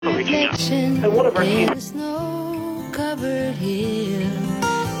reflection in the snow-covered hill,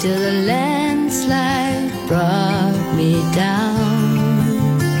 till the landslide brought me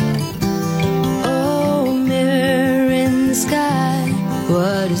down. Oh, mirror in the sky,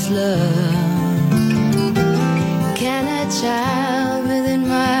 what is love? Can a child within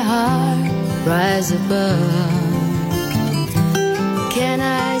my heart rise above? Can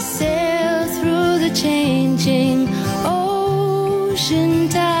I sail through the changing ocean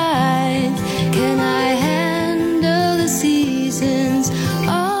tides? Can I handle the seasons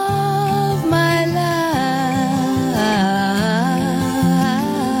of my life?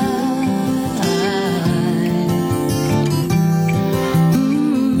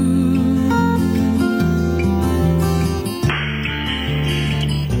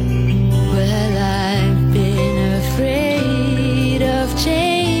 Well, I've been afraid of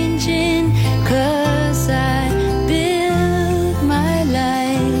changing, 'cause I built my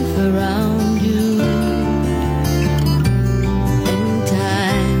life around you. And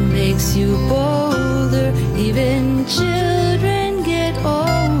time makes you bolder, even children get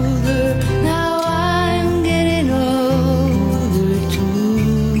older. Now I'm getting older too.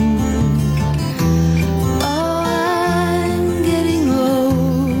 Oh, I'm getting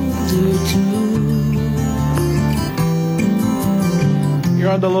older too.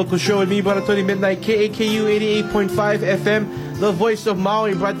 You're on the local show with me, Baratoni Midnight, KAKU 88.5 FM, the voice of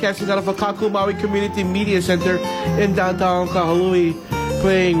Maui, broadcasting out of Akaku Maui Community Media Center in downtown Kahului,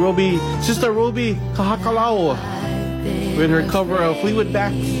 playing Sister Ruby Kahakalao with her cover of Fleetwood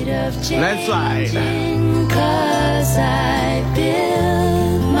Mac's Landslide. 'Cause I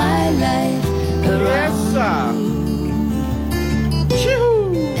built my life around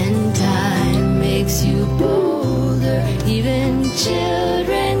and time makes you bolder, even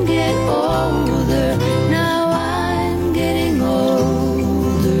children get older. Now I'm getting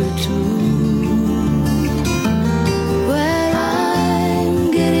older too. Well,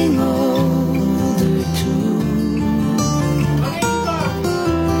 I'm getting older too.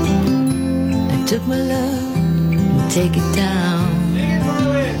 I took my love and take it down.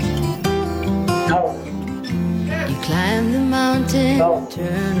 You climb the mountain,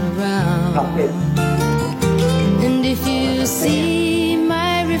 turn around. And if you see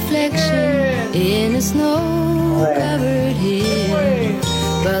my reflection in a snow-covered hill,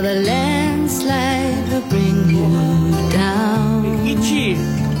 well, the landslide will bring you down.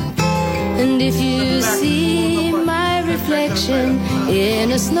 And if you see my reflection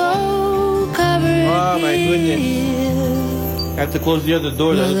in a snow-covered Oh, my goodness. hill, I have to close the other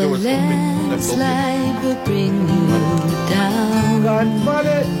door. The well, other door the was open. Left open. landslide will bring you down. God, fun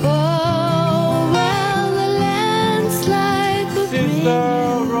it. Oh, well, the landslide will bring Sister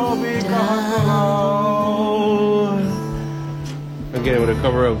Ruby Kahakalao. Again, with a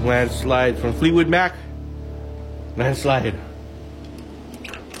cover of Landslide from Fleetwood Mac. Landslide.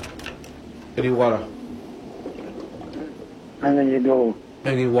 Any water? And then you go.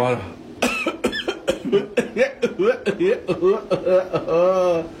 Any water?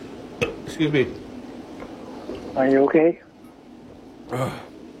 Excuse me. Are you okay?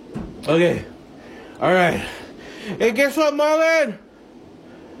 Okay. All right. Hey, guess what, Marlon?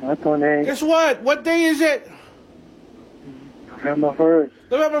 What's on there? Guess what? What day is it? November 1st.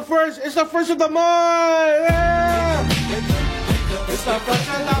 November 1st. It's the first of the month. Yeah! It's the first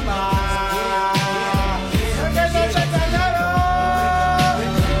of the month.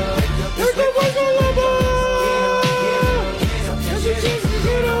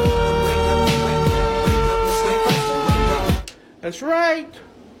 That's right.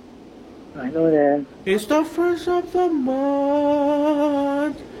 I know that. It's the first of the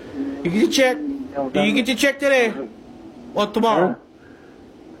month. You get your check. You get your check today or tomorrow.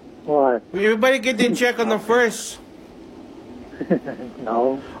 What? Everybody get their check on the first.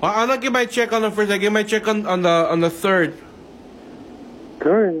 No. I'll not get my check on the first. I get my check on the third.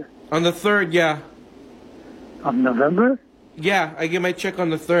 Third On the third, yeah. of November? Yeah, I get my check on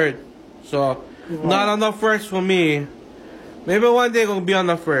the third. So not on the first for me. Maybe one day it'll be on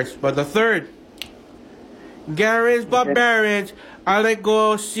the first, but the third. Gary's Barbarians. I like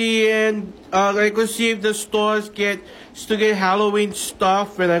go see if the stores still get Halloween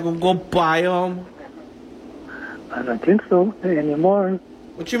stuff, and I can go buy them. I don't think so anymore.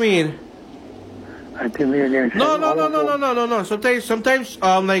 What you mean? I think we're there. No. Sometimes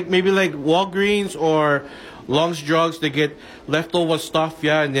like maybe like Walgreens or Long's Drugs, they get leftover stuff,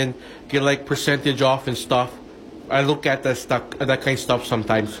 yeah, and then get like percentage off and stuff. I look at that kind of stuff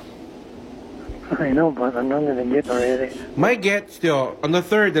sometimes. I know, but I'm not gonna get already. Might get still on the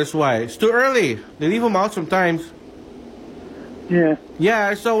third. That's why it's too early. They leave them out sometimes. Yeah.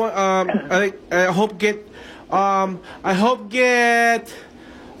 Yeah, so I hope get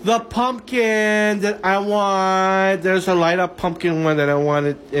the pumpkin that I want. There's a light up pumpkin one that I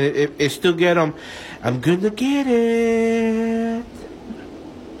wanted. If still get them, I'm gonna get it.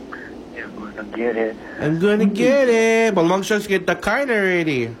 You're gonna get it. I'm gonna get it. But long shots get the kind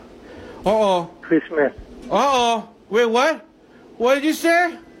already. Uh-oh. Christmas. Uh-oh. Wait, what? What did you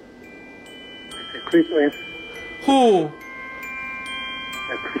say? It's Christmas. Who?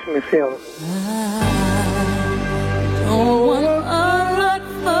 A Christmas sale. Don't want a lot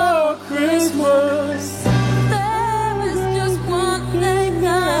for Christmas. There is just one thing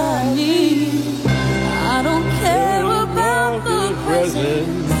I need. I don't care about the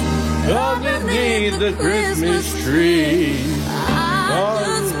presents underneath the Christmas tree. I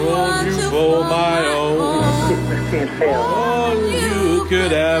just want you for my own. Christmas sale. All you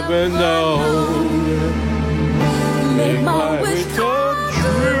could ever know. Make my wish come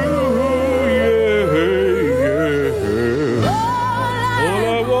true. Yeah, yeah. All I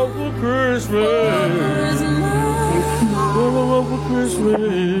want for Christmas. All I want for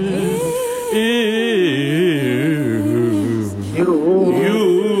Christmas is you.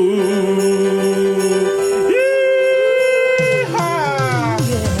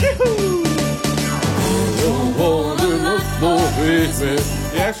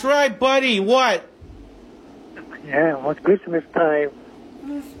 That's right, buddy. What? Yeah, what's Christmas time?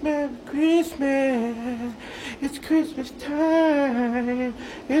 Christmas. It's Christmas time.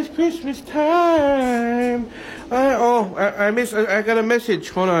 It's Christmas time. I got a message.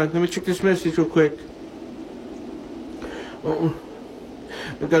 Hold on. Let me check this message real quick. Oh,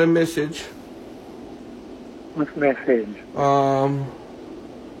 I got a message. What's message?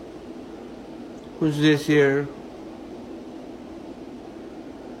 Who's this here?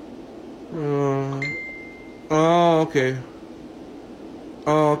 Oh, okay.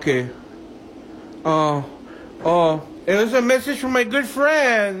 Oh, okay. It was a message from my good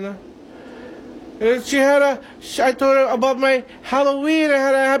friend. I told her about my Halloween. I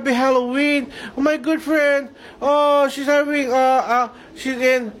had a happy Halloween. Oh, my good friend. Oh, she's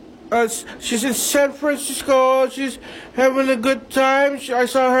in San Francisco. She's having a good time. I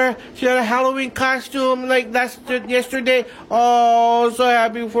saw her. She had a Halloween costume like yesterday. Oh, so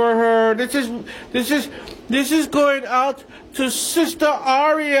happy for her. This is going out to Sister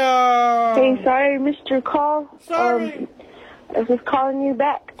Aria. Hey, sorry, I missed your call. Sorry. I was just calling you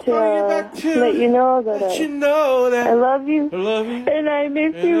back to to let you know that I love you. I love you. And I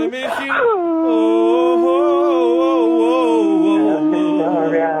miss you. I miss you.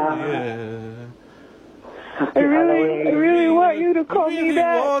 Oh, yeah. I really want you to call me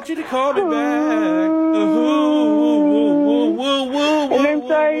back. I want you to call me back. And I'm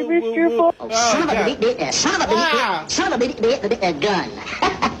sorry I missed your phone. Son of a gun.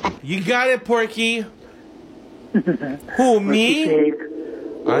 You got it, Porky. Who, me?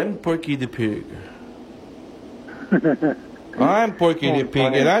 I'm Porky the Pig. I'm Porky the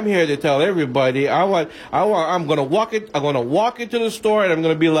Pig, and I'm here to tell everybody I'm gonna walk into the store, and I'm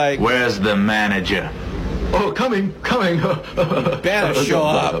gonna be like, "Where's the manager?" "Oh, coming." Better show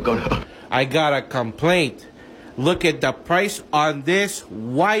up. I got a complaint. Look at the price on this.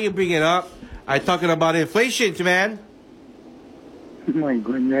 Why you bring it up? I'm talking about inflation, man. Oh my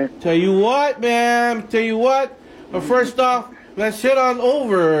goodness. Tell you what, man. But first off, let's head on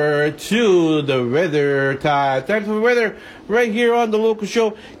over to the weather time. Time for weather right here on the local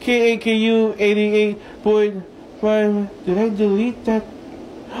show, KAKU 88.5. Did I delete that?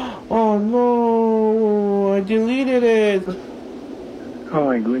 Oh no, I deleted it. Oh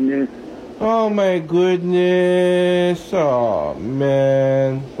my goodness. Oh my goodness. Oh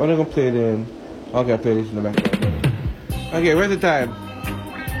man. What am I gonna play it in? Okay, I'll play this in the background. Okay, weather time.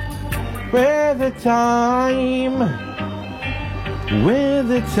 Weather time.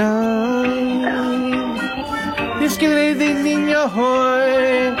 Weather time. Just get anything in your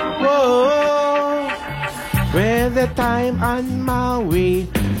hoy. Whoa. Weather time on Maui.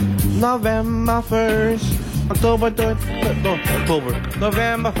 November 1st.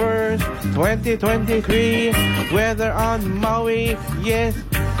 November 1st, 2023. Weather on Maui. Yes.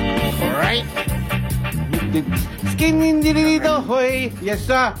 Alright. Yes,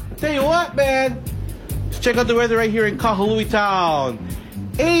 sir. Tell you what, man. Let's check out the weather right here in Kahului Town.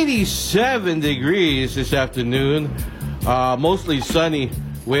 87 degrees this afternoon. Mostly sunny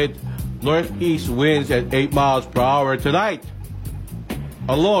with northeast winds at 8 miles per hour. Tonight,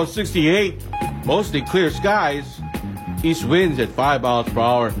 a low of 68. Mostly clear skies. East winds at 5 miles per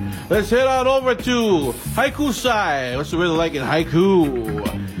hour. Let's head on over to Haiku side. What's the weather like in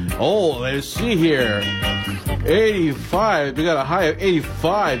Haiku? Oh, let's see here. 85. We got a high of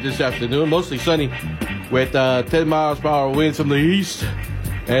 85 this afternoon. Mostly sunny with 10 miles per hour winds from the east.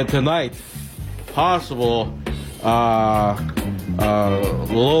 And tonight, possible low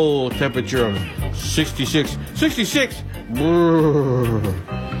temperature of 66. 66!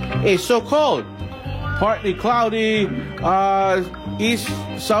 Brrr. It's so cold. Partly cloudy,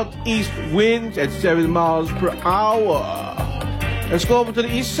 southeast winds at 7 miles per hour. Let's go over to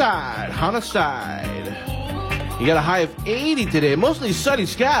the east side, Hana side. You got a high of 80 today, mostly sunny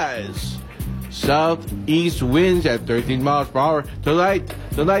skies. Southeast winds at 13 miles per hour. Tonight,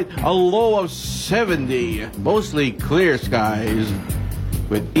 a low of 70, mostly clear skies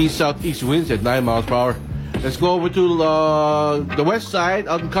with east-southeast winds at 9 miles per hour. Let's go over to the west side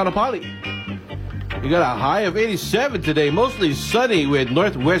of Kanapali. You got a high of 87 today, mostly sunny with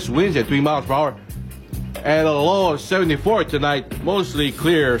northwest winds at 3 miles per hour. And a low of 74 tonight, mostly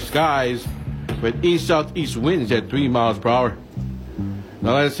clear skies with east-southeast winds at 3 miles per hour.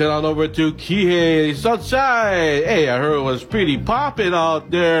 Now let's head on over to Kihei, south side. Hey, I heard it was pretty popping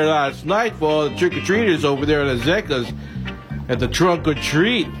out there last night for all the trick-or-treaters over there at Azeka's at the trunk or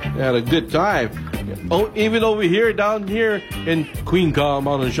treat. They had a good time. Oh, even over here, down here in Queen Ka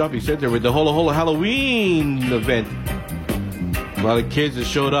Mountain Shopping Center with the Holo Holo Halloween event. A lot of kids that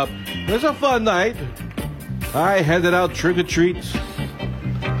showed up. It was a fun night. I handed out trick-or-treats.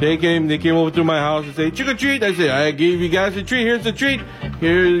 They came over to my house and say, trick-or-treat. I said, I gave you guys a treat. Here's the treat.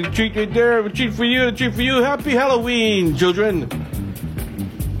 Here's a treat right there. A treat for you. A treat for you. Happy Halloween, children.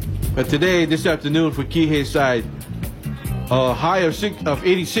 But today, this afternoon for Kihei side, a high of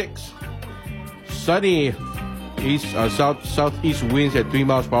 86. Sunny southeast winds at 3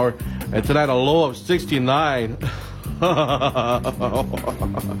 miles per hour. And tonight, a low of 69.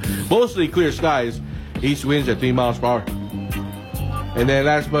 Mostly clear skies. East winds at 3 miles per hour. And then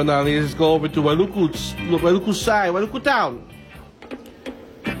last but not least, let's go over to Wailuku side, Wailuku town.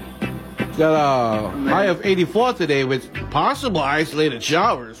 Got a high of 84 today with possible isolated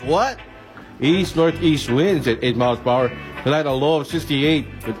showers. What? East-northeast winds at 8 miles per hour. Tonight a low of 68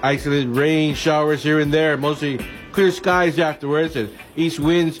 with isolated rain showers here and there. Mostly clear skies afterwards and east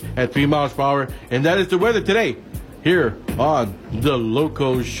winds at 3 miles per hour. And that is the weather today here on The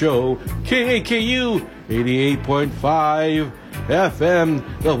Loco Show. KAKU 88.5 FM,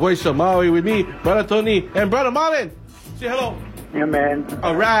 the voice of Maui with me, Brother Tony, and Brother Marlon. Say hello. Yeah, man.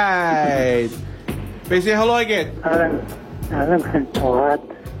 All right. Say hello again. What?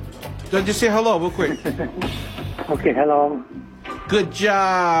 Just say hello real quick. Okay, hello. Good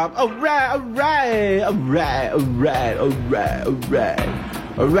job. All right, all right, all right, all right, all right, all right.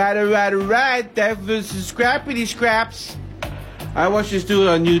 All right, all right, all right. That was Scrappity Scraps. I watched this dude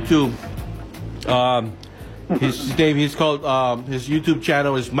on YouTube. His name, he's called, his YouTube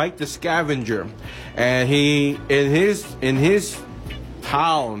channel is Mike the Scavenger. And he, in his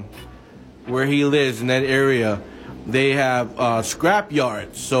town where he lives in that area, they have scrap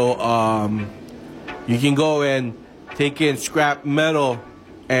yards. So you can go and take in scrap metal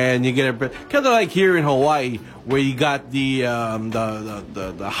and you get a kind of like here in Hawaii where you got the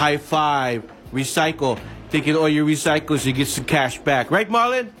high five recycle. Taking all your recycles, you get some cash back. Right,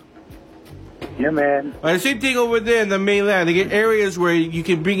 Marlon? Yeah, man. The same thing over there in the mainland. They get areas where you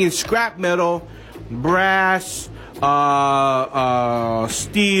can bring in scrap metal, brass,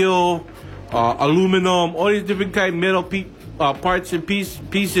 steel, aluminum, all these different kind of metal parts and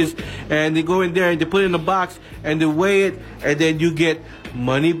pieces, and they go in there and they put it in a box and they weigh it, and then you get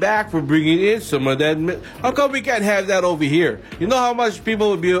money back for bringing in some of that. How come we can't have that over here? You know how much people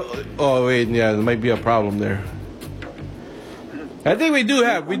would be? Oh wait, yeah, there might be a problem there. I think we do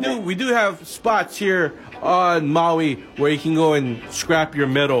have spots here on Maui where you can go and scrap your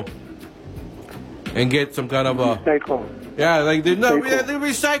metal and get some kind of a Recycle. yeah, like they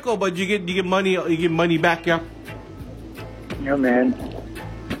recycle, but you get money back, yeah. Yeah, man.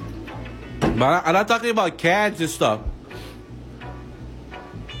 But I'm not talking about cans and stuff.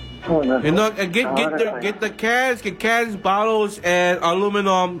 Oh, no. You know, get the cans, bottles, and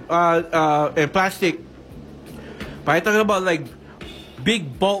aluminum and plastic. But I'm talking about like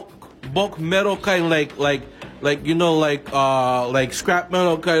big bulk metal kind of like scrap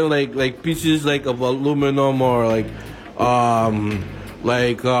metal kind of like pieces like of aluminum or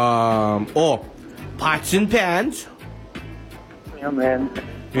pots and pans. Yeah, man.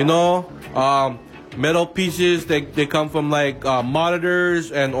 You know, metal pieces they come from like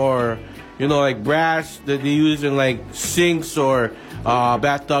monitors and or you know like brass that they use in like sinks or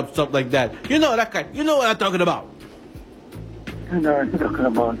bathtubs, stuff like that. You know that kind. You know what I'm talking about. You know what I'm talking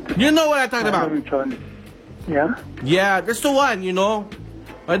about. You know what I'm talking about. Yeah? Yeah, that's the one. You know,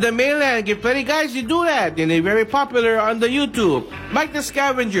 On the mainland, get plenty guys who do that, and they're very popular on the YouTube. Mike the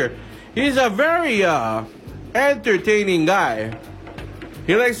Scavenger, he's a very entertaining guy.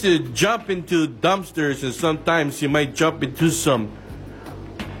 He likes to jump into dumpsters, and sometimes he might jump into some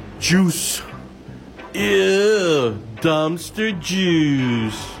juice. Ew, dumpster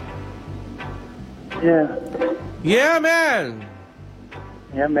juice. Yeah. Yeah, man.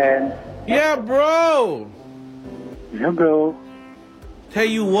 Yeah, man. Yeah, bro. Yeah, bro. Tell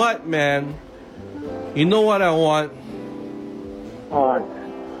you what, man. You know what I want? What?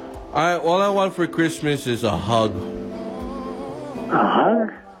 All I want for Christmas is a hug. A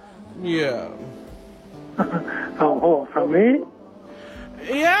hug? Yeah. Oh, from me?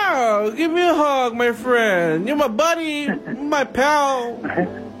 Yeah, give me a hug, my friend. You're my buddy, my pal. I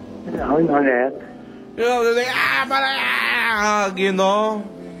know that. You know, they're like, hug, you know.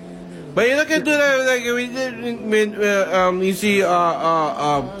 But you look into that, like we did when you see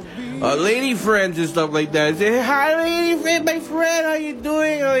lady friends and stuff like that. Say, hi, lady friend, my friend, how you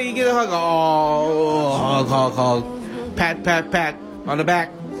doing? Oh, you get a hug. Oh, hug. Pat on the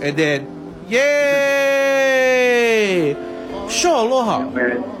back, and then, yay! Show aloha.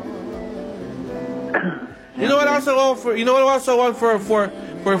 You know what else I want for? You know what else I want for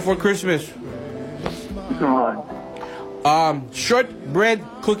Christmas? What? Shortbread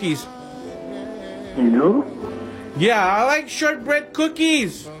cookies. You know? Yeah, I like shortbread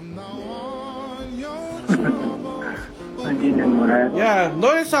cookies. I didn't know that. Yeah,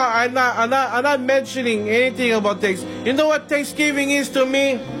 notice how I'm not mentioning anything about Thanksgiving. You know what Thanksgiving is to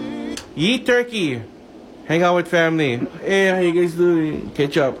me? Eat turkey, hang out with family. Hey, how you guys doing?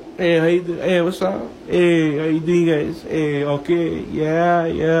 Catch up. Hey, how you doing? Hey, what's up? Hey, how you doing, guys? Hey, okay,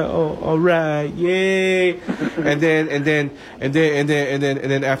 yeah. Oh, all right, yay. and then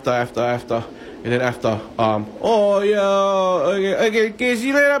after. Oh yeah, okay, see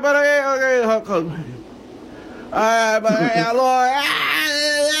you later, buddy. Okay, hug. Hello,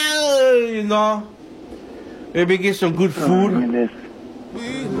 you know, maybe get some good food.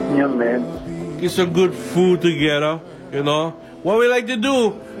 Yeah, man. Get some good food together, you know. What we like to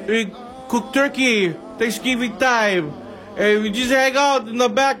do, we cook turkey, Thanksgiving time, and we just hang out in the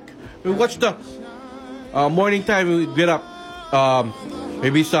back. We watch the morning time. We get up,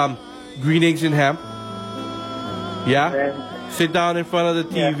 maybe some green eggs and ham. Yeah. Sit down in front of the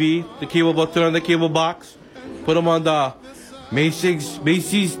TV, the cable box, turn on the cable box, put them on the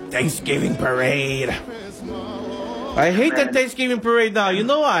Macy's Thanksgiving parade. I hate the Thanksgiving parade now. You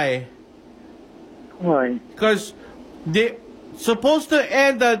know why? Why? Because they supposed to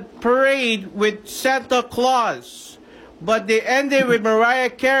end the parade with Santa Claus, but they ended with Mariah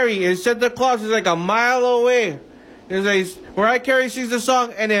Carey, and Santa Claus is like a mile away. It's like Mariah Carey sings the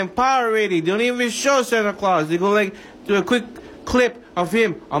song, and then Power Rating, they don't even show Santa Claus. They go like to a quick clip of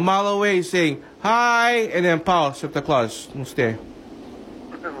him a mile away saying hi, and then pow, Santa Claus. Stay.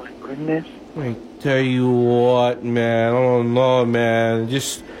 Oh my goodness. I tell you what, man. I don't know, man.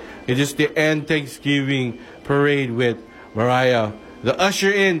 It's just the end Thanksgiving parade with Mariah. The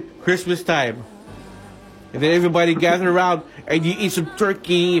usher in Christmas time. And then everybody gather around and you eat some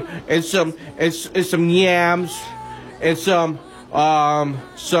turkey and some yams and some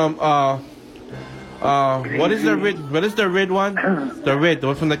what is the red one? The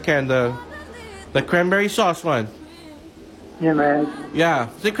one from the can, the cranberry sauce one. Yeah, man. Yeah,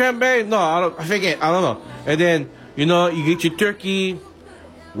 is it cranberry? No, I forget. I don't know. And then, you know, you get your turkey,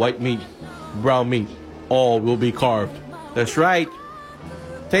 white meat, brown meat, all will be carved. That's right.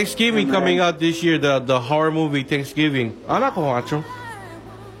 Thanksgiving coming out this year, the horror movie Thanksgiving. Anak ko, macho.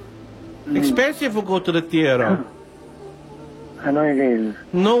 Expensive to go to the theater. I know it is.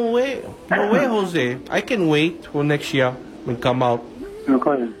 No way, Jose. I can wait for next year when it come out.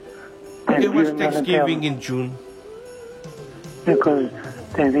 Because It was Thanksgiving in June. Because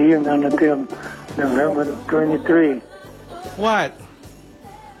Thanksgiving on the November 23. What?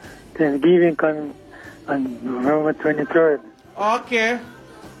 Thanksgiving on November 23rd. Okay.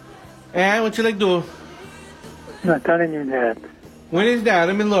 And what you like do? I'm not telling you that. When is that?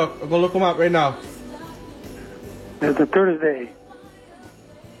 Let me look. I'll go look them up right now. It's a Thursday.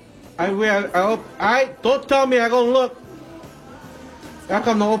 I don't tell me I gonna look. How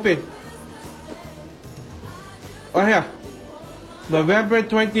come no open? Oh here. November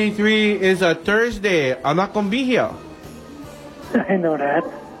 23 is a Thursday. I'm not gonna be here. I know that.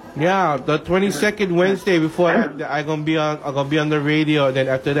 Yeah, the 22nd Wednesday before that, I'm gonna be on the radio, and then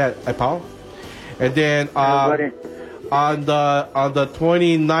after that I power. And then on the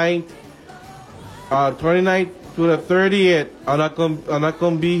 29th to the 30th, I'm not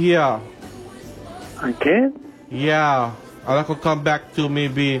gonna be here. I can't? Yeah. I'm not gonna come back to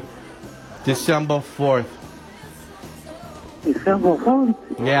maybe December 4th. December 4th?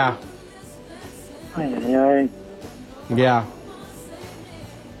 Yeah. Ay. Yeah.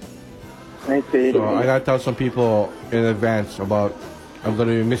 I see. So I gotta tell some people in advance about I'm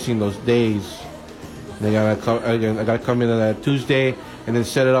gonna be missing those days. They gotta come. I gotta come in on a Tuesday and then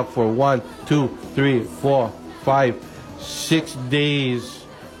set it up for 1, 2, 3, 4, 5, 6 days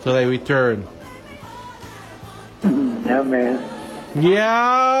till I return. Yeah, man.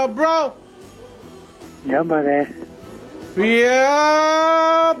 Yeah, bro. Yeah, buddy.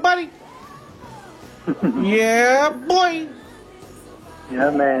 Yeah, buddy. Yeah, boy.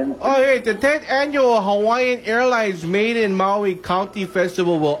 Yeah, man. Oh, hey, the 10th annual Hawaiian Airlines Made in Maui County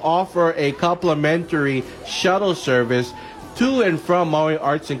Festival will offer a complimentary shuttle service to and from Maui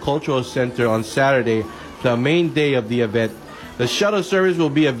Arts and Cultural Center on Saturday, the main day of the event. The shuttle service will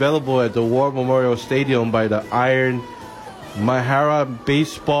be available at the War Memorial Stadium by the Iron Mahara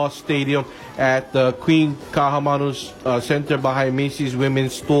Baseball Stadium at the Queen Kahamanu Center behind Macy's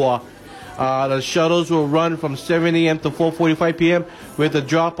Women's Store. The shuttles will run from 7 a.m. to 4:45 p.m. with a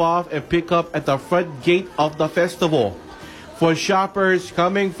drop-off and pick-up at the front gate of the festival. For shoppers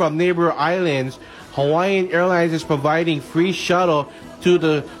coming from neighbor islands, Hawaiian Airlines is providing free shuttle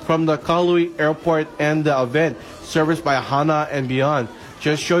from the Kahului Airport and the event, serviced by Hana and beyond.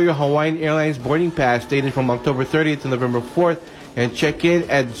 Just show your Hawaiian Airlines boarding pass dated from October 30th to November 4th and check in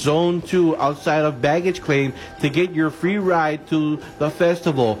at Zone 2 outside of baggage claim to get your free ride to the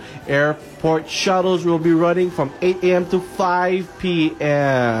festival. Airport shuttles will be running from 8 a.m. to 5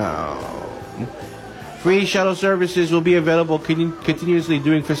 p.m. Free shuttle services will be available continuously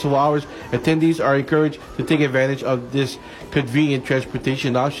during festival hours. Attendees are encouraged to take advantage of this convenient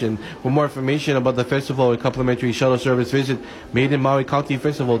transportation option. For more information about the festival and complimentary shuttle service, visit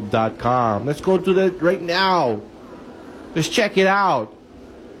MadeInMauiCountyFestival.com. Let's go to that right now. Let's check it out.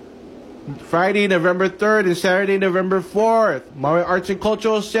 Friday, November 3rd and Saturday, November 4th. Maui Arts and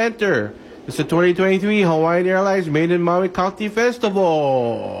Cultural Center. It's the 2023 Hawaiian Airlines Made in Maui County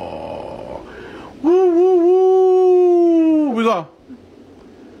Festival. Woo, woo, woo. We go.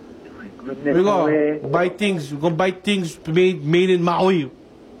 We go. Buy things. We're going to buy things made in Maui.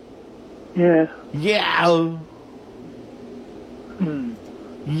 Yeah. Yeah.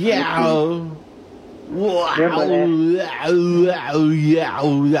 Yeah. Wow.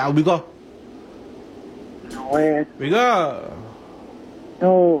 Yeah. We go. Where? We go.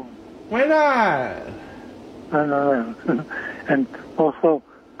 No. Why not? No. And also,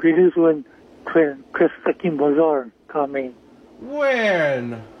 pretty soon, Chris Taking Bazaar coming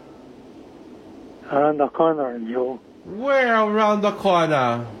When? around the corner, Joe. Where around the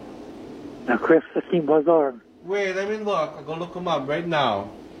corner? The Chris Taking Bazaar. Wait, let me look. I'll go look them up right now.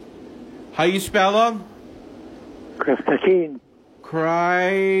 How you spell them? Chris Taking.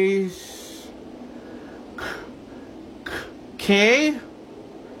 Christ. K?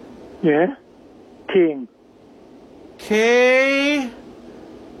 Yeah? King. K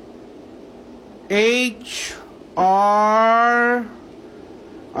H R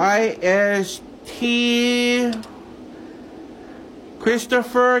I S T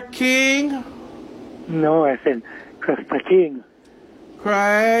Christopher King. No, I said Chris Taking.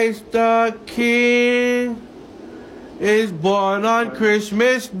 Christ the King is born on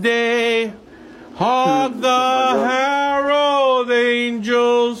Christmas Day. Hark the herald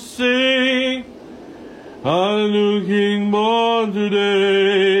angels sing. A new King born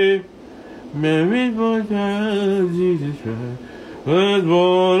today. Mary born Jesus Christ was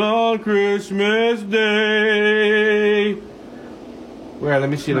born on Christmas Day. Where? Let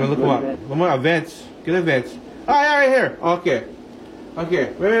me see. Let me look them up. One more events. Good events. Oh, yeah, right here. Okay.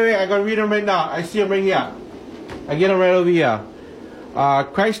 Wait. I gotta read them right now. I see them right here. I get them right over here.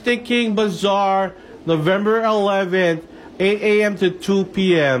 Christ the King Bazaar, November 11th, 8 a.m. to 2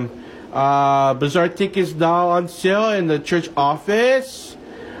 p.m. Bazaar tickets now on sale in the church office.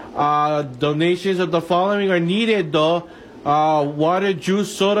 Donations of the following are needed though. Water,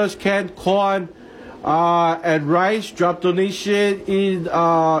 juice, sodas, canned corn, and rice. Drop donation in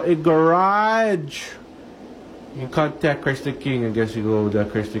garage. You can contact Christ the King. I guess you go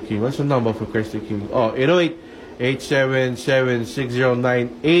with Christ the King. What's the number for Christ the King? Oh,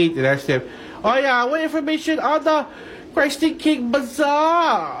 808-877-6098. And ask them, oh yeah, what information on the Christ the King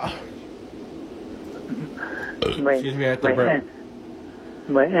Bazaar? Excuse me, I have to burp.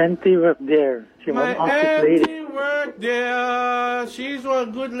 My auntie worked there. She was office lady. My auntie worked there. She's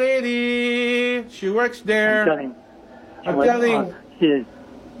one good lady. She works there. I'm telling. She's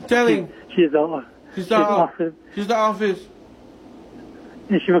the office. She's the office.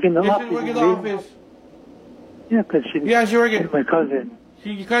 Yeah, she works in the office. She works in the office. Yeah, because she's working. my cousin.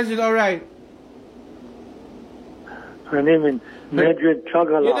 Your cousin, all right. Her name is Madrid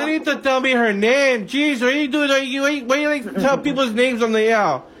Chagala. You don't need to tell me her name. Jeez, what are you doing? Why you like to tell people's names on the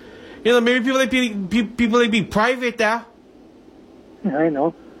air? You know, maybe people like be private, Yeah, I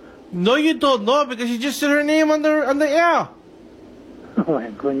know. No, you don't know because you just said her name on the air. Oh my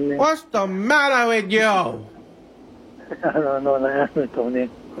goodness. What's the matter with you? I don't know. Ask me, Tony.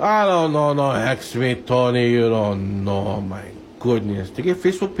 I don't know. No, ask me, Tony. You don't know. My goodness. Take a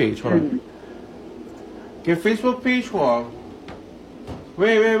Facebook page. Hold on. Get Facebook page for.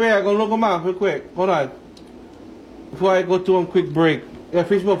 Wait. I'm gonna look them up real quick. Hold on. Before I go to a quick break. Yeah,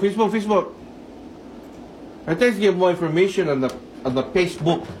 Facebook. I think to get more information on the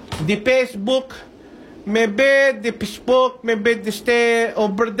Facebook. The Facebook. Maybe the Facebook. Maybe they stay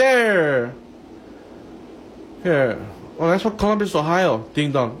over there. Here. Oh, that's from Columbus, Ohio.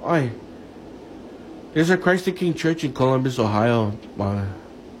 Ding dong. Ay. There's a Christ the King Church in Columbus, Ohio.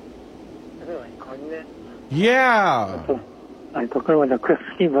 Yeah. I'm talking about the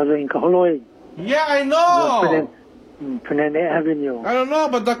Christine brother in Kahului. Yeah, I know. Penang Avenue. I don't know,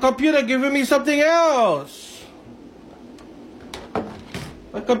 but the computer giving me something else.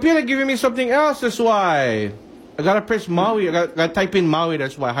 The computer giving me something else, that's why. I gotta press Maui. I gotta type in Maui,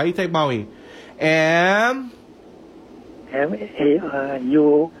 that's why. How you type Maui?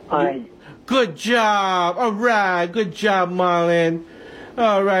 M-A-U-I. Good job. All right. Good job, Marlon.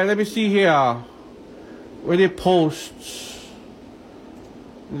 All right. Let me see here. Where they posts?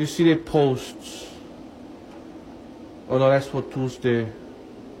 Let me see their posts. Oh no, that's for Tuesday.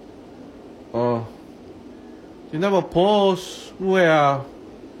 Oh, they never post. Where?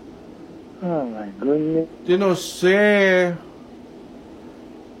 Oh my goodness. They don't say.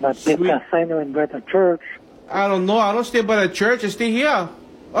 But they can sign in by the church. I don't know. I don't stay by the church. I stay here.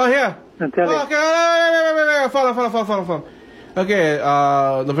 Oh, here. Okay. Wait. Follow. Okay,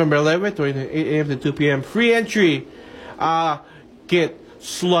 November 11th, 8 a.m. to 2 p.m. Free entry. Get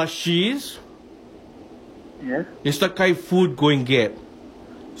slushies. Yes. It's the kind of food going get.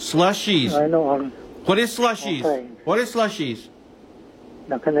 Slushies. I know. What is slushies? Okay. What is slushies?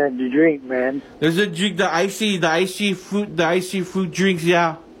 Not gonna drink, man. There's a drink, the icy fruit drinks,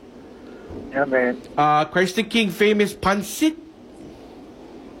 yeah. Yeah, man. Christ the King famous pancit.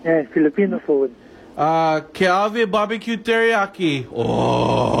 Yeah, it's Filipino food. Keave barbecue teriyaki.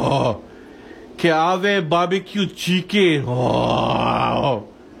 Oh. Keave barbecue chicken. Oh.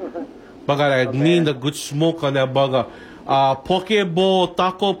 Baga, I need a good smoke on that burger. Poke bowl,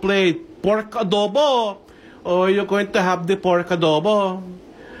 taco plate, pork adobo. Oh, you're going to have the pork adobo.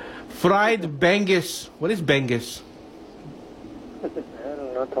 Fried Bengus. What is Bengus? I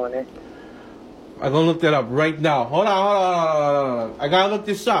don't know, Tony. I'm gonna look that up right now. Hold on. I gotta look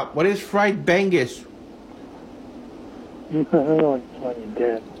this up. What is fried Bengus? I don't know what you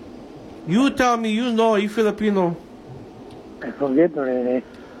did. You tell me, you know, you Filipino. I forget already.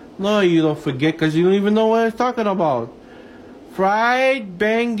 No, you don't forget because you don't even know what I'm talking about. Fried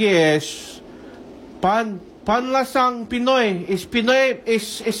Bengus. Panlasang Pinoy. Is Pinoy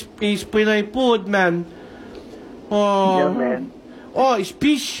is Pinoy food, man. Oh, Yeah, man. Oh, it's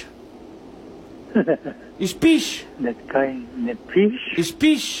fish. It's fish. That fish? It's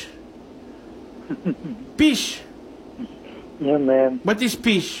fish. Fish. Yeah, man. What is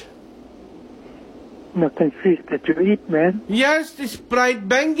fish? Nothing fish that you eat, man. Yes, it's fried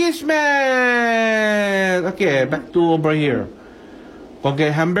Bengus, man. Okay, back to over here.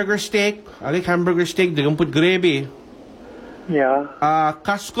 Okay, hamburger steak. I like hamburger steak. They can put gravy. Yeah.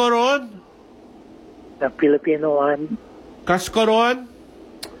 Cascaron. The Filipino one. Cascaron.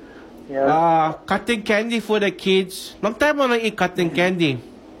 Yeah. Cotton candy for the kids. Long time I don't eat cotton candy.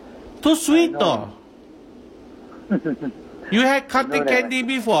 Too sweet, though. You had cotton candy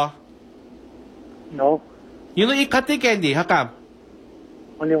before? No. You don't eat cotton candy. How come?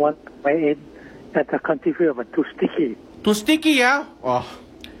 Only one I ate at the country fair, but too sticky. Too sticky, yeah? Oh.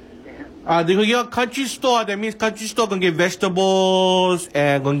 They go get a country store. That means country store gonna get vegetables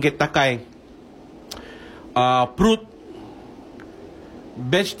and gonna get takai. Fruit.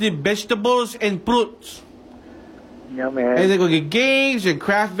 Vegetables and fruits. Yeah, man. And they're going to get games and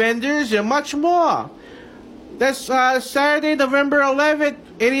craft vendors and much more. That's Saturday, November 11th,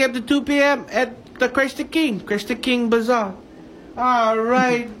 8 a.m. to 2 p.m. at the Christ the King Bazaar. All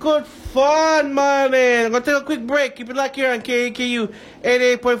right, good fun, man. I'm going to take a quick break. Keep it locked here on KAKU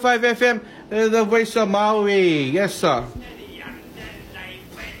 88.5 FM, the voice of Maui. Yes, sir.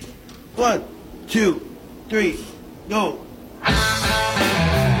 1, 2, 3, go.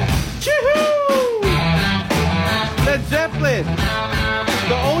 Choo-hoo! Led Zeppelin,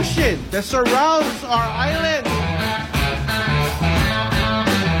 the ocean that surrounds our island.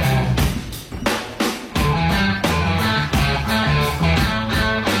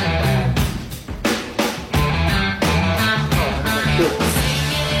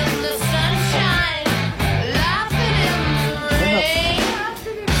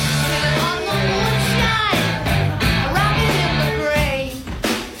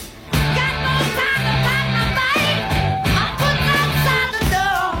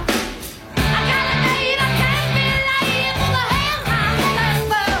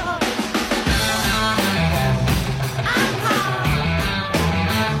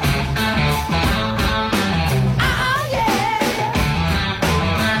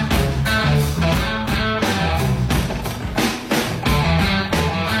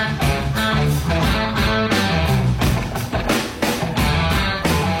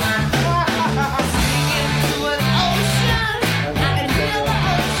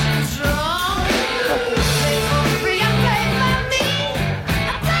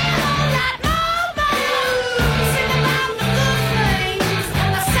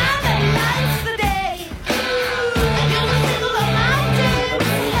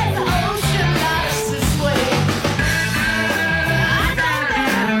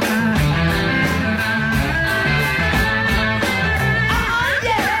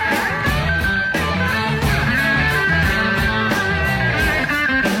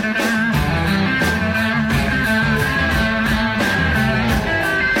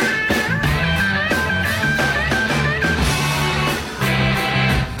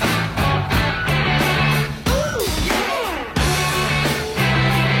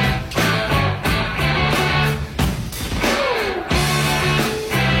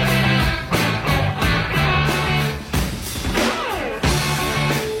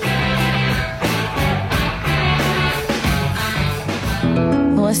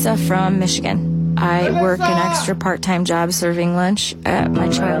 Alyssa from Michigan. I work an extra part-time job serving lunch at my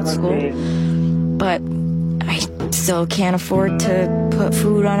child's school, but I still can't afford to put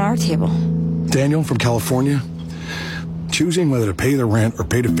food on our table. Daniel from California. Choosing whether to pay the rent or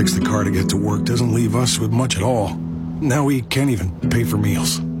pay to fix the car to get to work doesn't leave us with much at all. Now we can't even pay for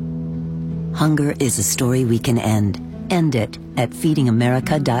meals. Hunger is a story we can end. End it at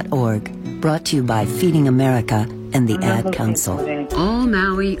feedingamerica.org. Brought to you by Feeding America and the Ad Council. All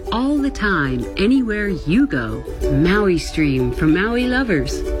Maui, all the time, anywhere you go. Maui Stream for Maui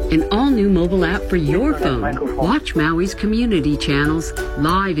lovers. An all-new mobile app for your phone. Watch Maui's community channels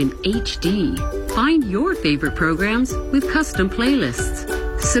live in HD. Find your favorite programs with custom playlists.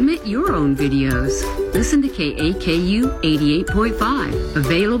 Submit your own videos. Listen to KAKU 88.5.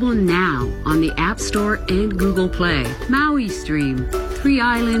 Available now on the App Store and Google Play. Maui Stream. 3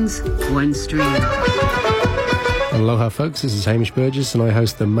 islands, 1 stream. Aloha folks, this is Hamish Burgess and I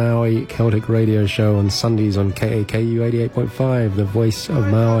host the Maui Celtic Radio Show on Sundays on KAKU 88.5, the voice of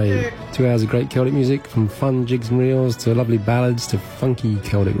Maui. 2 hours of great Celtic music, from fun jigs and reels to lovely ballads to funky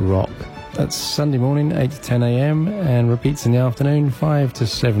Celtic rock. That's Sunday morning, 8 to 10 a.m. and repeats in the afternoon, 5 to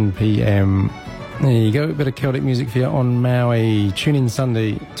 7 p.m. There you go, a bit of Celtic music for you on Maui. Tune in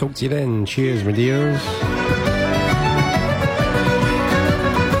Sunday. Talk to you then. Cheers, my dears.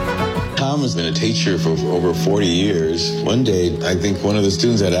 Tom has been a teacher for over 40 years. One day, I think one of the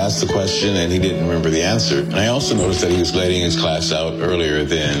students had asked the question and he didn't remember the answer. And I also noticed that he was letting his class out earlier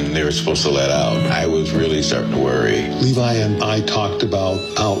than they were supposed to let out. I was really starting to worry. Levi and I talked about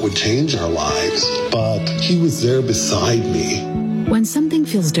how it would change our lives, but he was there beside me. When something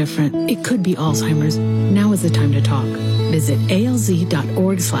feels different, it could be Alzheimer's. Now is the time to talk. Visit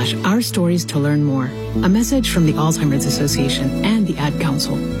alz.org/ourstories to learn more. A message from the Alzheimer's Association and the Ad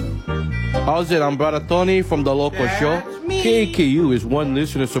Council. How's it? I'm Brother Tony from The Local Show. KAKU is one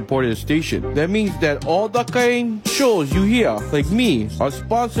listener-supported station. That means that all the kind shows you hear, like me, are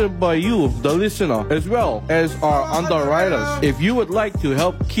sponsored by you, the listener, as well as our underwriters. If you would like to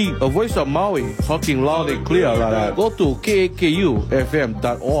help keep the voice of Maui talking loud and clear like that, go to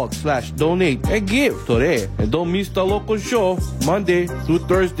kakufm.org/donate and give today. And don't miss The Local Show, Monday through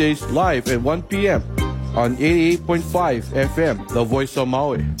Thursdays, live at 1 p.m. on 88.5 FM, the voice of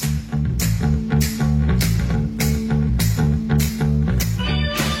Maui.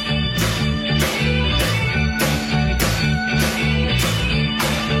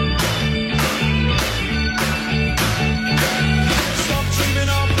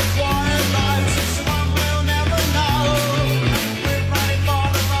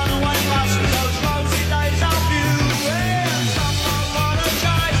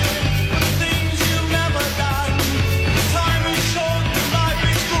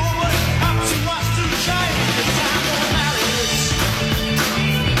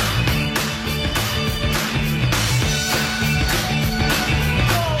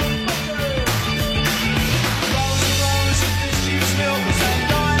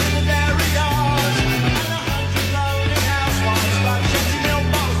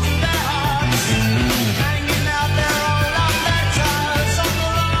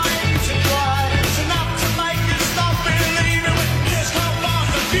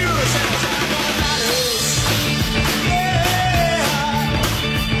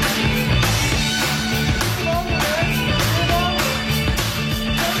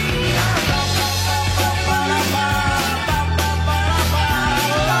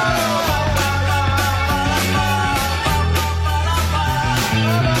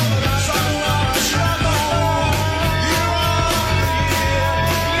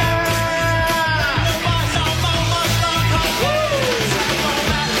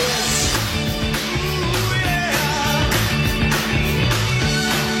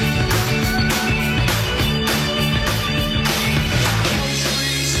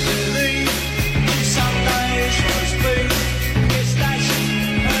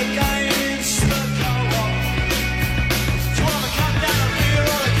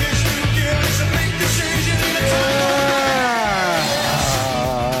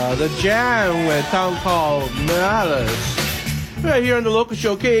 The Jam with a town called Malice. Right here on The Local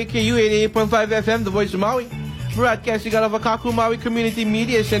Show, KAKU 88.5 FM, the voice of Maui. Broadcasting out of Akaku Maui Community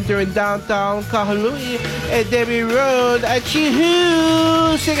Media Center in downtown Kahului at Debbie Road.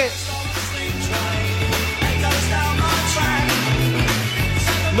 Achoo! Sing it!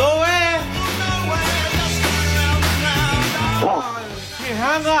 Nowhere! You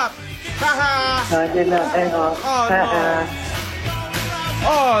hung up! Haha! I did not hang up. Oh, no!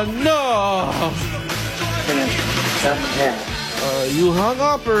 Oh no! You hung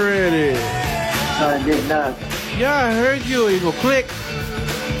up already. I did not. Yeah, I heard you. You go click.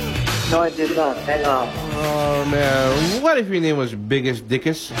 No, I did not. Hang on. Oh, man. What if your name was Biggest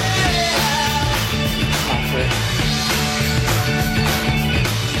Dickus?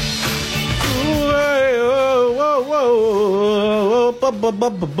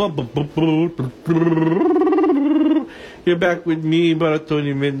 You're back with me,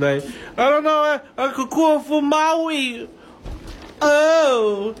 Baratoni Midnight. I don't know, Kokua for Maui.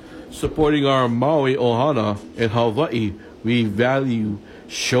 Oh, supporting our Maui Ohana in Hawaii, we value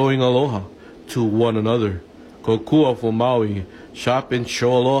showing aloha to one another. Kokua for Maui, Shop and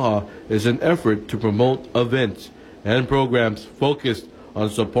Show Aloha is an effort to promote events and programs focused on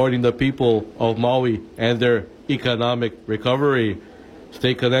supporting the people of Maui and their economic recovery.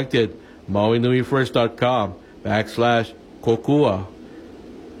 Stay connected. MauiNuiFirst.com/Kokua.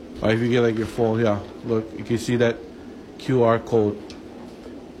 Or if you get like your phone, yeah, look, you can see that QR code.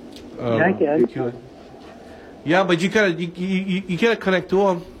 Yeah, but you gotta connect to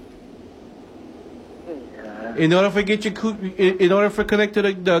them. In order for connect to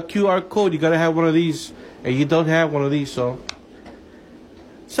the QR code, you gotta have one of these, and you don't have one of these, so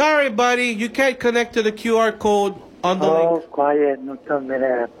sorry, buddy, you can't connect to the QR code on the link. Oh, quiet, no tell me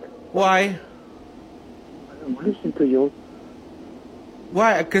that. Why? Listen to you.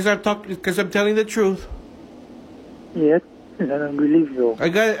 Why? Because I'm telling the truth. Yes, I don't believe you. I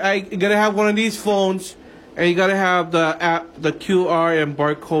gotta have one of these phones, and you gotta have the app, the QR and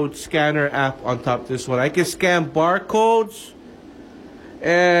barcode scanner app on top of this one. I can scan barcodes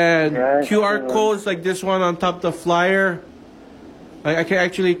and QR codes like this one on top of the flyer. I can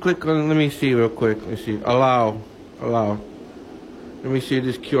actually click on. Let me see real quick. Let me see. Allow. Let me see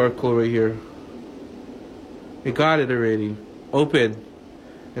this QR code right here. I got it already. Open,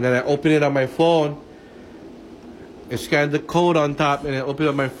 and then I open it on my phone. I scan the code on top, and I open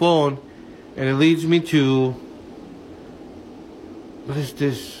up my phone, and it leads me to, what is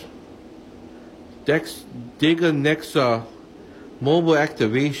this? Diga Nexa mobile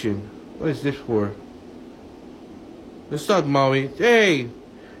activation. What is this for? It's not Maui. Hey,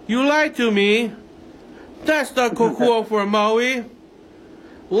 you lied to me. That's not Kokua for Maui.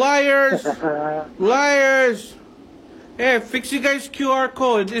 Liars. Liars. Hey, fix you guys' QR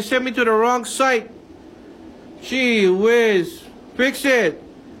code. They sent me to the wrong site. Gee whiz. Fix it.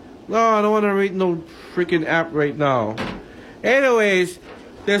 No, I don't want to read no freaking app right now. Anyways,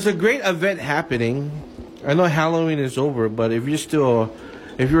 there's a great event happening. I know Halloween is over, but if you're still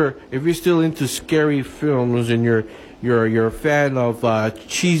into scary films and you're a fan of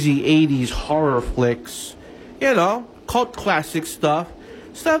cheesy 80s horror flicks, you know, cult classic stuff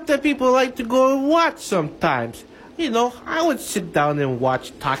that people like to go and watch sometimes. You know, I would sit down and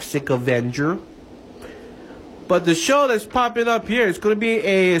watch Toxic Avenger. But the show that's popping up here is going to be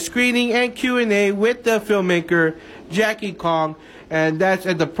a screening and Q&A with the filmmaker Jackie Kong, and that's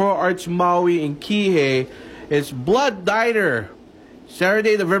at the Pro Arts Maui in Kihei. It's Blood Diner,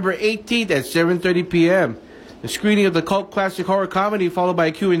 Saturday, November 18th at 7:30 p.m. The screening of the cult classic horror comedy followed by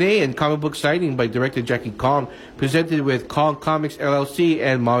a Q&A and comic book signing by director Jackie Kong, presented with Kong Comics LLC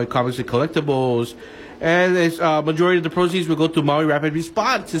and Maui Comics and Collectibles. And its majority of the proceeds will go to Maui Rapid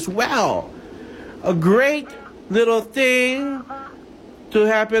Response as well. A great little thing to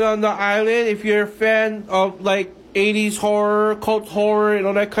happen on the island if you're a fan of like 80s horror, cult horror, and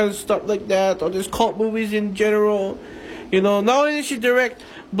all that kind of stuff like that, or just cult movies in general. You know, not only did she direct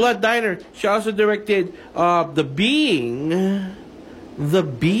Blood Diner, she also directed The Being.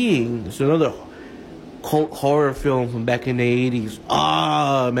 It's another cult horror film from back in the 80s.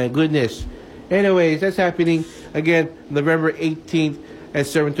 Oh, my goodness. Anyways, that's happening again November 18th at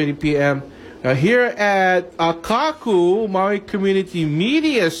 7:30 p.m. Here at Akaku Maui Community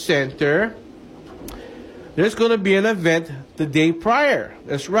Media Center. There's going to be an event the day prior.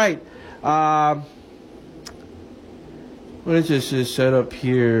 That's right. What is this set up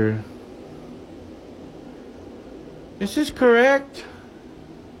here? Is this correct?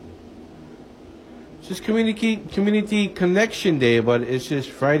 It's just Community Connection Day, but it's just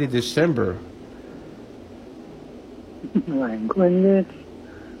Friday, December. My goodness.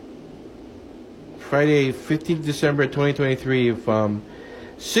 Friday, 15th December 2023 from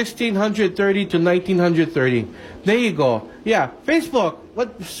 1630 to 1930. There you go. Yeah, Facebook.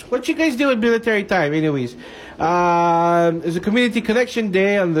 What you guys do at military time? Anyways, it's a Community Connection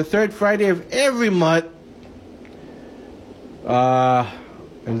Day on the third Friday of every month.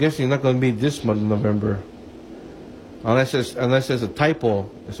 I'm guessing it's not going to be this month, November, unless there's a typo.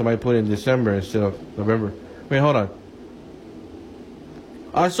 Somebody put in December instead of November. Wait, hold on.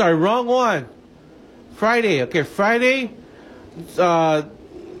 Oh, sorry, wrong one. Friday. Okay, Friday.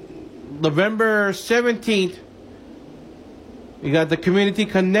 November 17th We got the Community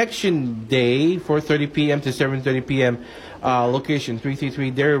Connection Day, 4:30 p.m. to 7:30 p.m. Location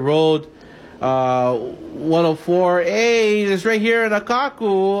 333 Dairy Road, 104A. It's right here in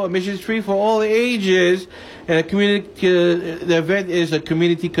Akaku. Admission is free for all ages. And the event is a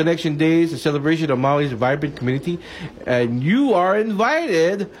Community Connection Days, a celebration of Maui's vibrant community. And you are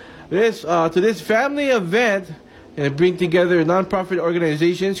invited to this family event. And bring together nonprofit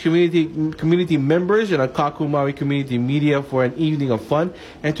organizations, community members, and Akaku Maui community media for an evening of fun,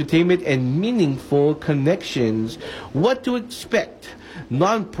 entertainment, and meaningful connections. What to expect?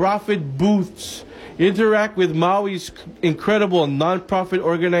 Nonprofit booths. Interact with Maui's incredible nonprofit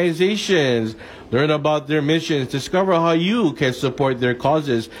organizations. Learn about their missions. Discover how you can support their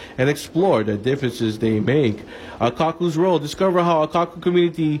causes and explore the differences they make. Akaku's role. Discover how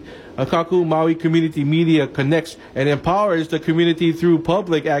Akaku Maui community media connects and empowers the community through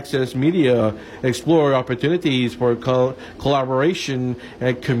public access media. Explore opportunities for collaboration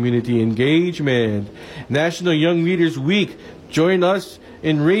and community engagement. National Young Leaders Week. Join us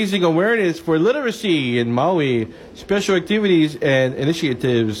in raising awareness for literacy in Maui. Special activities and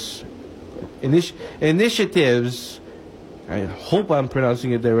initiatives. I hope I'm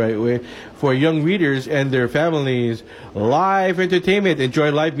pronouncing it the right way. For young readers and their families. Live entertainment.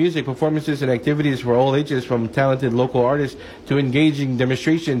 Enjoy live music, performances, and activities for all ages, from talented local artists to engaging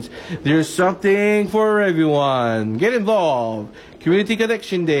demonstrations. There's something for everyone. Get involved. Community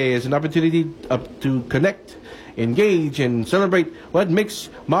Connection Day is an opportunity to connect, engage, and celebrate what makes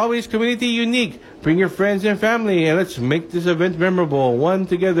Maui's community unique. Bring your friends and family, and let's make this event memorable. One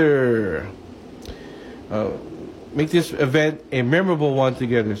together. Make this event a memorable one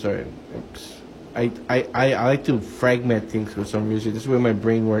together. Sorry. I like to fragment things for some reason. This is where my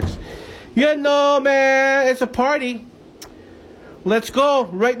brain works. You know, man, it's a party. Let's go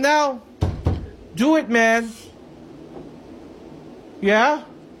right now. Do it, man. Yeah?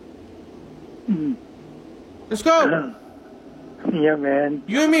 Let's go. Yeah, man.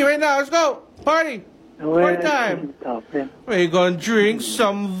 You and me right now. Let's go. Party. Party time. We're gonna drink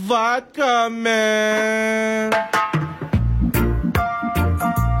some vodka, man.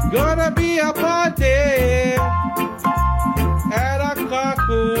 Gonna be a party at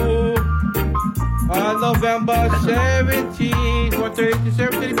Akaku on November 17th, 4:30 to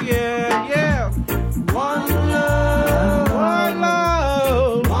 7:30 p.m. Yeah. One love, one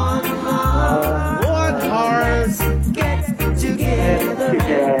love, one love, one heart. Get together.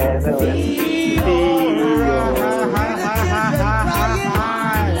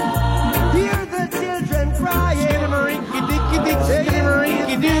 Hear the children crying.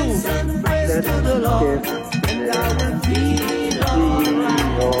 To the Lord, and I will feel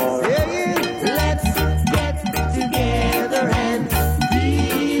alright. Let's get together and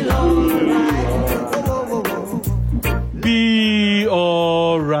feel alright. Be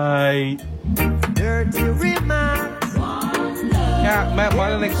alright. Dirty remarks. Yeah, Matt, why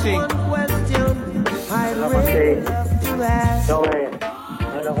don't I sing? No way.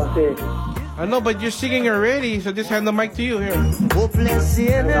 I know, but you're singing already, so just hand the mic to you here. Hopeless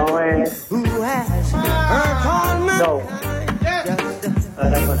sinner. No way. Who has hurt on me? No. Yes.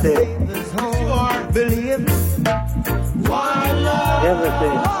 I'm not gonna say. You are. Believe. One love.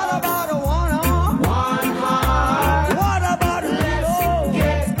 Everything. What about a one heart? What about let's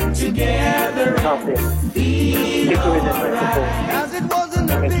get together and feel alright. As it was in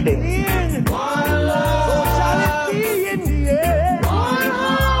the beginning. One love. So shall it be in the end. One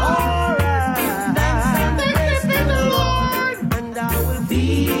heart.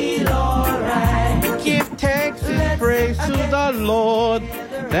 Praise to the Lord.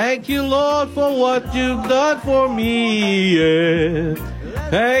 Thank you, Lord, for what you've done for me. Yeah.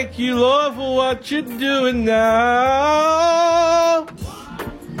 Thank you, Lord, for what you're doing now.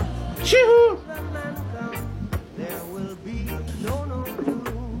 Choo.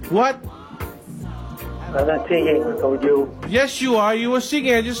 What? I'm not singing. I told you. Yes, you are. You were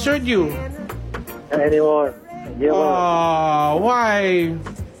singing. I just heard you. Not anymore. Oh, why?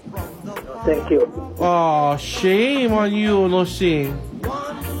 Thank you. Oh, shame on you, no sing.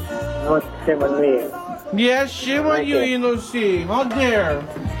 Not shame on me. Yes, shame on you, you no sing. How dare?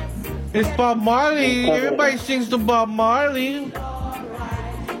 It's Bob Marley. Everybody sings to Bob Marley.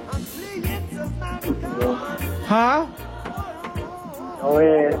 Huh? No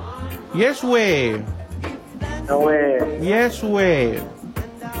way. Yes way. No way. Yes way.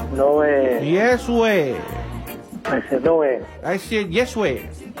 No way. Yes way. I said no way. I said yes way.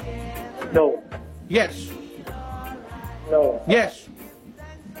 No. Yes. No. Yes.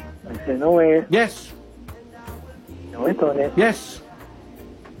 I said no way. Yes. No way, Tony. Yes.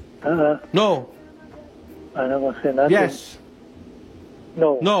 No. I'm not gonna say nothing. Yes.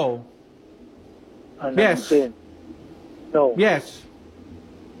 No. No. Yes. No. Yes.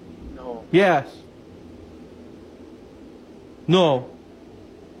 No. Yes. No.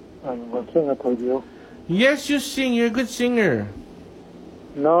 I'm going to sing, I told you. Yes, you sing. You're a good singer.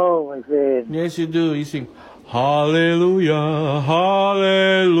 No, my friend. Yes, you do. You sing. Hallelujah,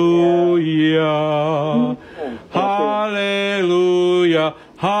 hallelujah, hallelujah,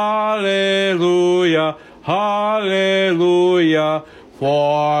 hallelujah, hallelujah,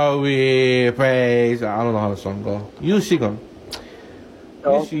 for we praise. I don't know how the song goes. You sing them.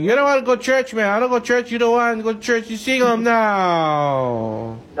 No. You don't want to go to church, man. I don't go to church. You don't want to go to church. You sing them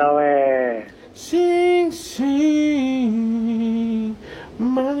now. No way. Sing, sing.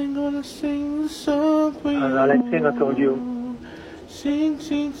 I'm gonna sing the song for you. Let's sing, I told you. Sing,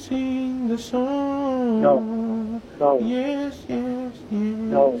 sing, sing the song. No. No. Yes, yes, yes.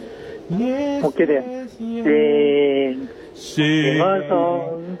 No. Yes, Okay then. yes, yes. Sing a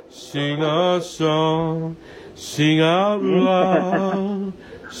song. Sing a song. Sing out loud.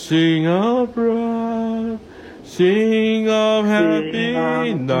 Sing out proud. Sing of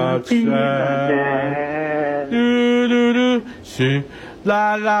happy, not sad. Do, do, do. Sing.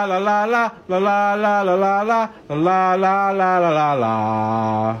 La la la la la la la la la la la la la la la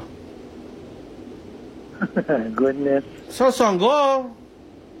la. Goodness. So song go.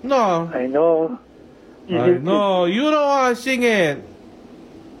 No. I know. I know. You don't want to sing it.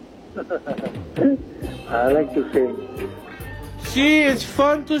 I like to sing. See, it's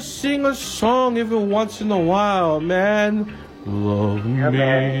fun to sing a song every once in a while, man. Love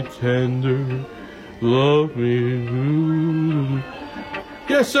me tender, love me.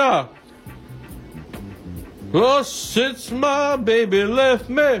 Yes, sir. Oh, since my baby left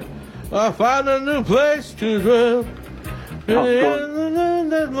me, I found a new place to dwell. In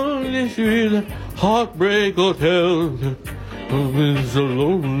that lonely street, Heartbreak Hotel. I've been so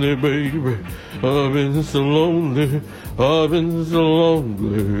lonely, baby. I've been so lonely. I've been so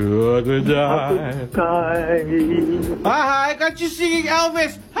lonely I could die. I got you singing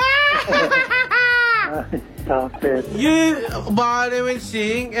Elvis. Stop it. You, Marley and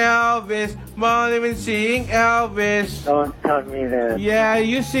sing Elvis. Marley and sing Elvis. Don't tell me that. Yeah,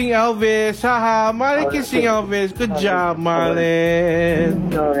 you sing Elvis. Haha, Marley can sing Elvis. Good job,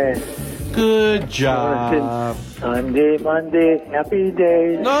 Marlon. Good job. Sunday, Monday, happy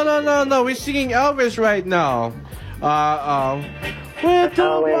day. No. We're singing Elvis right now. Went to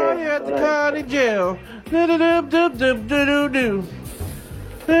the party at the county jail. Do-do-do-do-do-do-do.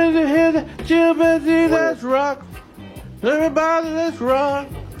 Let's rock. Everybody, let's rock.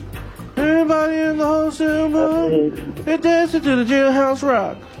 Everybody in the whole cell block. They're dancing to the jailhouse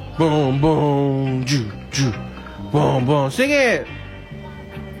rock. Boom, boom, ju, ju. Boom, boom. Sing it.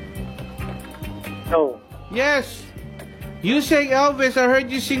 No. Yes. You sang Elvis. I heard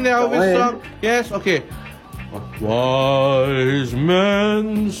you sing the Elvis song. Yes, okay. Wise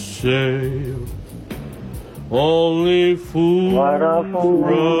men say only fools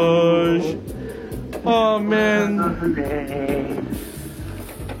rush. Oh man.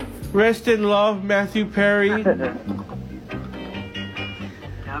 Rest in love, Matthew Perry.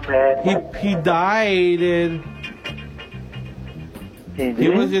 He died and he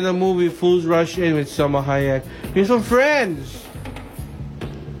was in the movie Fools Rush In with Salma Hayek. He's from Friends.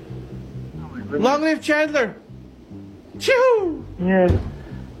 Long live Chandler. Choo! Yeah.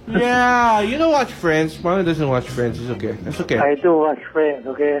 Yeah, you don't watch Friends. Marlon doesn't watch Friends. It's okay. That's okay. I do watch Friends,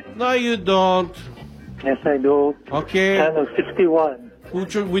 okay? No, you don't. Yes, I do. Okay. Channel 61.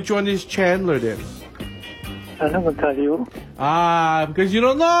 Which one is Chandler then? I'm not going to tell you. Ah, because you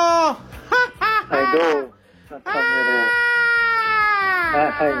don't know. I do. Not tell me that. I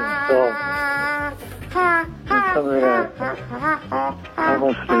don't. Not tell me that. I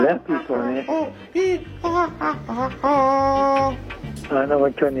almost left this one, eh? I know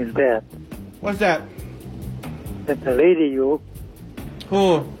which one is that. What's that? That's the lady, you.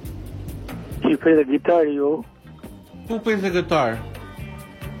 Who? She plays the guitar, you. Who plays the guitar?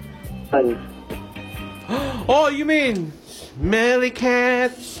 Alice. Oh, you mean Smelly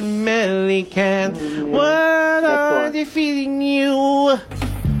Cat, Smelly Cat. What are they feeding you?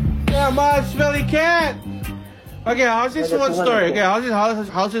 Yeah, my Smelly Cat. Okay, how's this one story? Okay,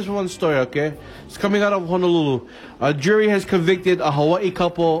 how's this one story? Okay, it's coming out of Honolulu. A jury has convicted a Hawaii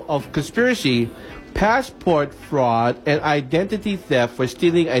couple of conspiracy, passport fraud, and identity theft for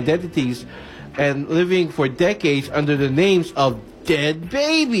stealing identities and living for decades under the names of dead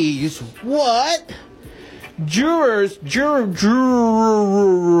babies. What? The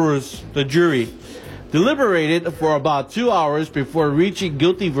jury deliberated for about 2 hours before reaching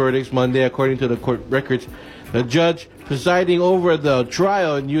guilty verdicts Monday, according to the court records. The judge presiding over the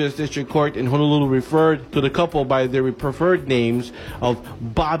trial in U.S. District Court in Honolulu referred to the couple by their preferred names of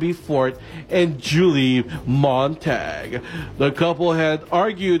Bobby Fort and Julie Montag. The couple had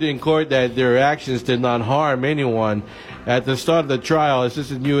argued in court that their actions did not harm anyone. At the start of the trial,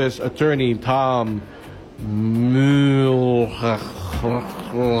 Assistant U.S. Attorney Tom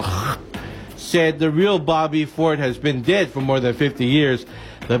said the real Bobby Fort has been dead for more than 50 years.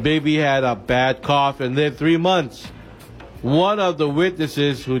 The baby had a bad cough and lived 3 months. One of the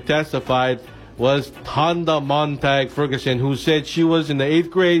witnesses who testified was Tonda Montag Ferguson, who said she was in the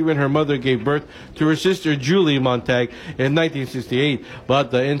 8th grade when her mother gave birth to her sister Julie Montag in 1968. But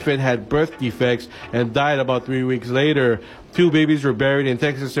the infant had birth defects and died about 3 weeks later. 2 babies were buried in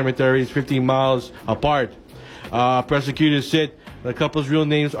Texas cemeteries 15 miles apart. Prosecutors said the couple's real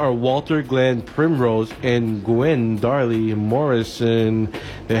names are Walter Glenn Primrose and Gwen Darley Morrison.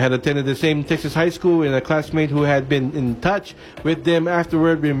 They had attended the same Texas high school, and a classmate who had been in touch with them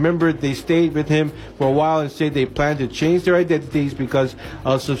afterward remembered they stayed with him for a while and said they planned to change their identities because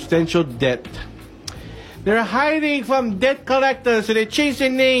of substantial debt. They're hiding from debt collectors, so they changed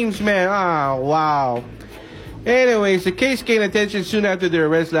their names, man. Ah, wow. Anyways, the case gained attention soon after their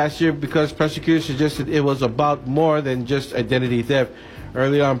arrest last year because prosecutors suggested it was about more than just identity theft.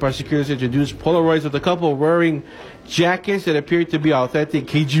 Early on, prosecutors introduced Polaroids of the couple wearing jackets that appeared to be authentic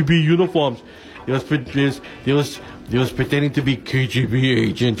KGB uniforms. They was pretending to be KGB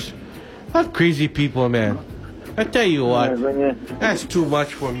agents. What crazy people, man. I tell you what, that's too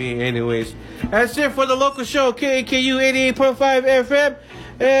much for me anyways. That's it for the local show, KAKU 88.5 FM.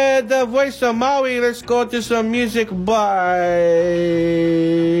 And the voice of Maui. Let's go to some music by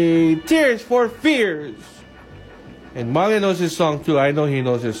Tears for Fears. And Marley knows his song too. I know he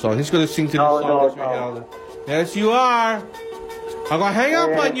knows his song. He's going to sing to this song. No. Yes, you are. I'm going to hang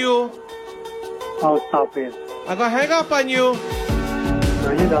up on you. Oh, stop it. I'm going to hang up on you.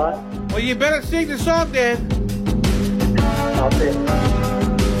 No, you're not. Well, you better sing the song then. Stop it.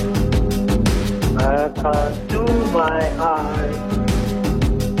 I can't do my heart.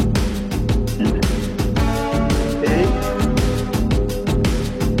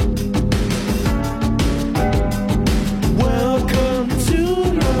 Welcome to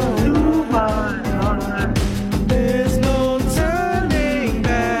my heart. There's no turning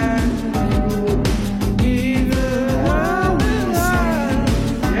back. Even while we're sad,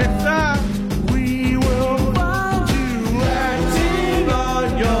 yes, sir. We will find you acting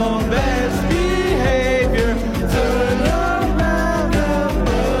on your best behavior. Turn around and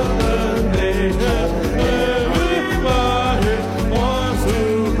put the nation. Everybody wants to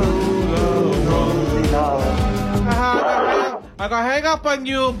rule along. I'm gonna hang up on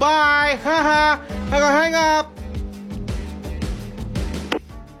you. Bye. Haha. I'm gonna hang up.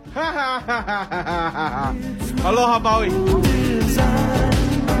 Ha ha ha ha ha. Aloha, Maui.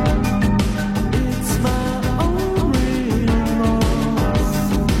 It's my own remorse.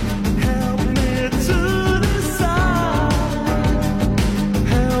 Help me to decide.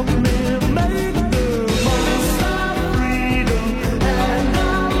 Help me make the most of freedom and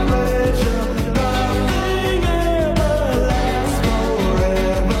our pleasure. Nothing ever lasts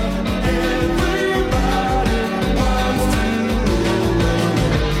forever. Everybody wants to rule.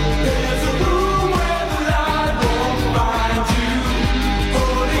 There's a room where the light won't find you.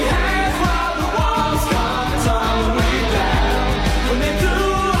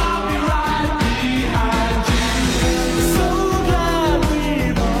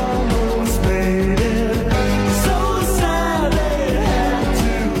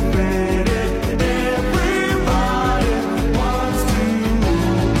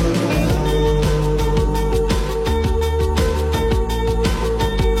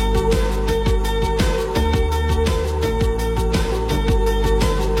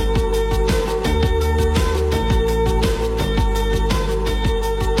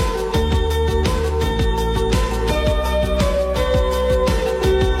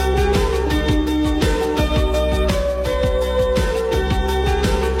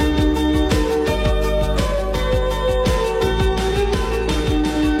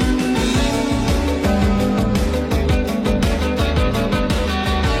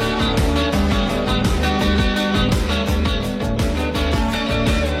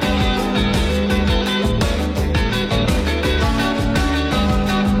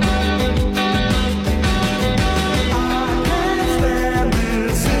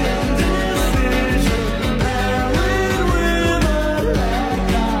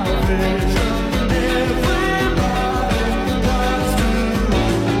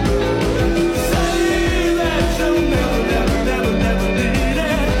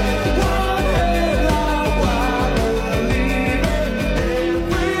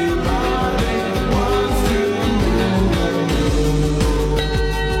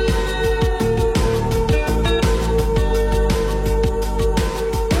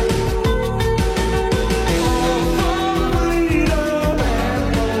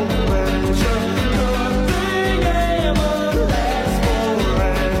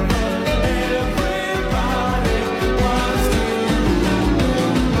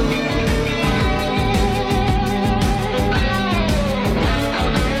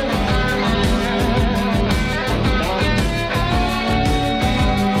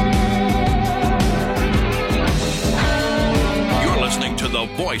 the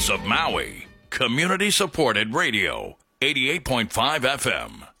voice of Maui. Community-supported radio. 88.5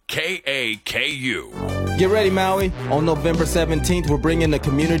 FM. KAKU. Get ready, Maui. On November 17th, we're bringing the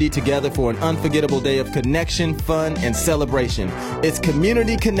community together for an unforgettable day of connection, fun, and celebration. It's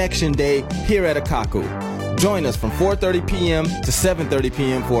Community Connection Day here at Akaku. Join us from 4:30 p.m. to 7:30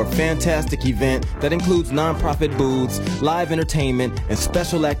 p.m. for a fantastic event that includes nonprofit booths, live entertainment, and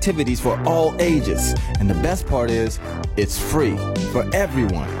special activities for all ages. And the best part is, it's free for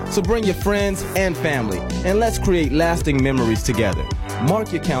everyone. So bring your friends and family, and let's create lasting memories together.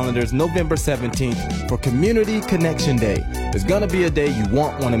 Mark your calendars November 17th for Community Connection Day. It's gonna be a day you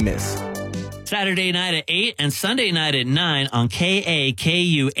won't want to miss. Saturday night at 8 and Sunday night at 9 on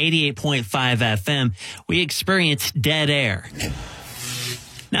KAKU 88.5 FM, we experience dead air.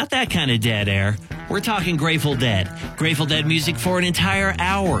 Not that kind of dead air. We're talking Grateful Dead. Grateful Dead music for an entire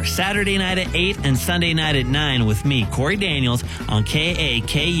hour. Saturday night at 8 and Sunday night at 9 with me, Corey Daniels, on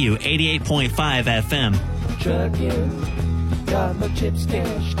KAKU 88.5 FM. Chuck in, got my chips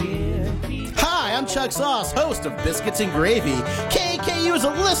cashed in. Hi, I'm Chuck Sauce, host of Biscuits and Gravy. KAKU is a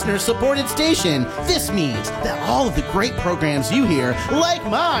listener-supported station. This means that all of the great programs you hear, like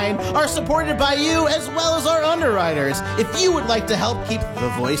mine, are supported by you as well as our underwriters. If you would like to help keep the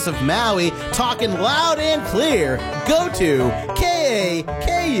voice of Maui talking loud and clear, go to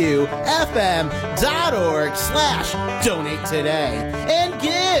kakufm.org/donate today and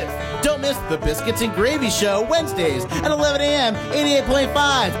give. Don't miss the Biscuits and Gravy Show Wednesdays at 11 a.m.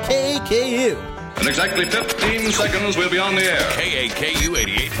 88.5 KAKU. In exactly 15 seconds, we'll be on the air. KAKU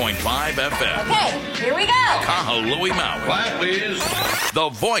 88.5 FM. Okay, here we go. Kahului, Maui. Quiet, please. The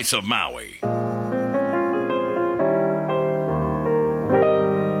voice of Maui.